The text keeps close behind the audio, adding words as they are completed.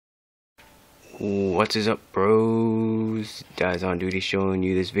What's up, bros? Guys on duty showing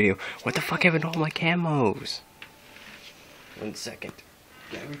you this video. What the fuck happened to all my camos? 1 second.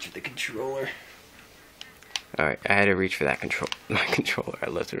 Gotta reach for the controller. Alright, I had to reach for that my controller. I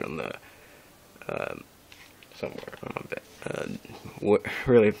left it on the somewhere on my bed.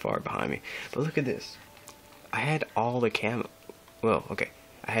 Really far behind me. But look at this. I had all the camo. Well, okay.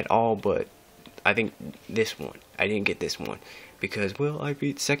 I had all but I think this one. I didn't get this one because, well, I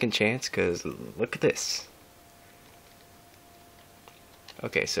beat second chance because look at this.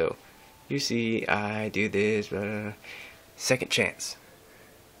 Okay, so you see I do this, second chance.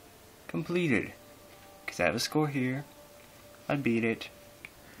 Completed. Because I have a score here. I beat it.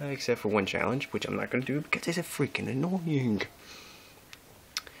 Except for one challenge, which I'm not going to do because it's freaking annoying.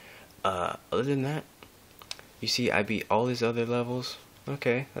 Other than that, you see I beat all these other levels.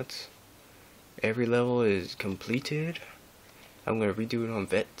 Okay, that's... every level is completed. I'm going to redo it on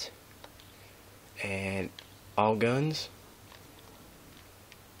vet. And all guns.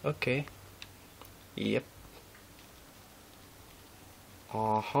 Okay. Yep.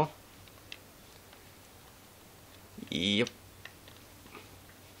 Uh-huh. Yep.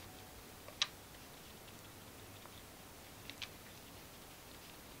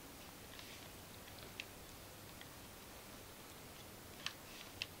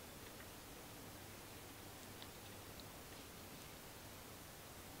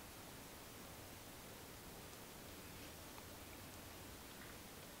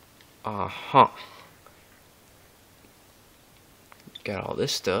 Uh-huh. Got all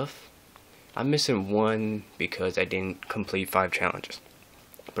this stuff. I'm missing one because I didn't complete 5 challenges.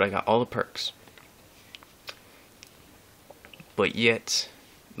 But I got all the perks. But yet,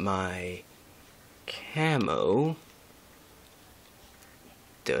 my camo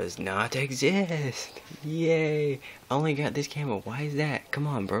does not exist. Yay! I only got this camo. Why is that? Come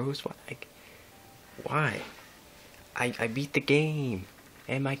on, bros. Why? I beat the game.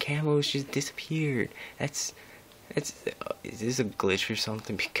 And my camos just disappeared. Is this a glitch or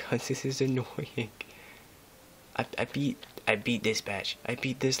something? Because this is annoying. I beat this patch. I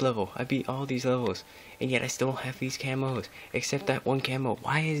beat this level. I beat all these levels. And yet I still don't have these camos. Except that one camo.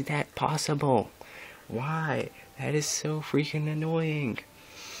 Why is that possible? Why? That is so freaking annoying.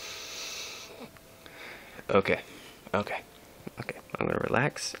 Okay. I'm gonna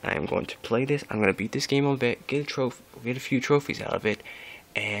relax. I am going to play this. I'm gonna beat this game on vet. Get a few trophies out of it.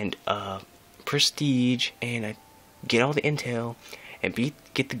 And prestige, and I get all the intel and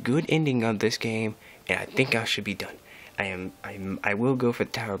get the good ending of this game, and I think I should be done. I will go for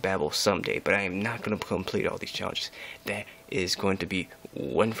the Tower of Babel someday, but I am not going to complete all these challenges. That is going to be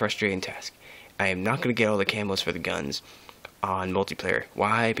one frustrating task. I am not going to get all the camos for the guns on multiplayer.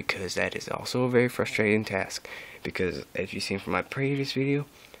 Why? Because that is also a very frustrating task. Because as you've seen from my previous video,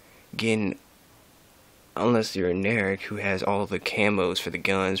 getting, unless you're a nerd who has all the camos for the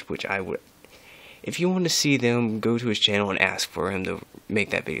guns, which I would, if you want to see them, go to his channel and ask for him to make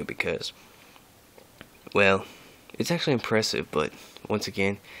that video, because, well, it's actually impressive, but once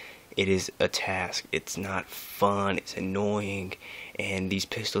again, it is a task. It's not fun, it's annoying, and these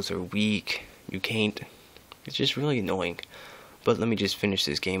pistols are weak. You can't, it's just really annoying. But let me just finish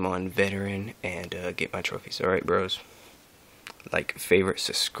this game on veteran and get my trophies. Alright, bros. Like, favorite,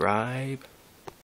 subscribe.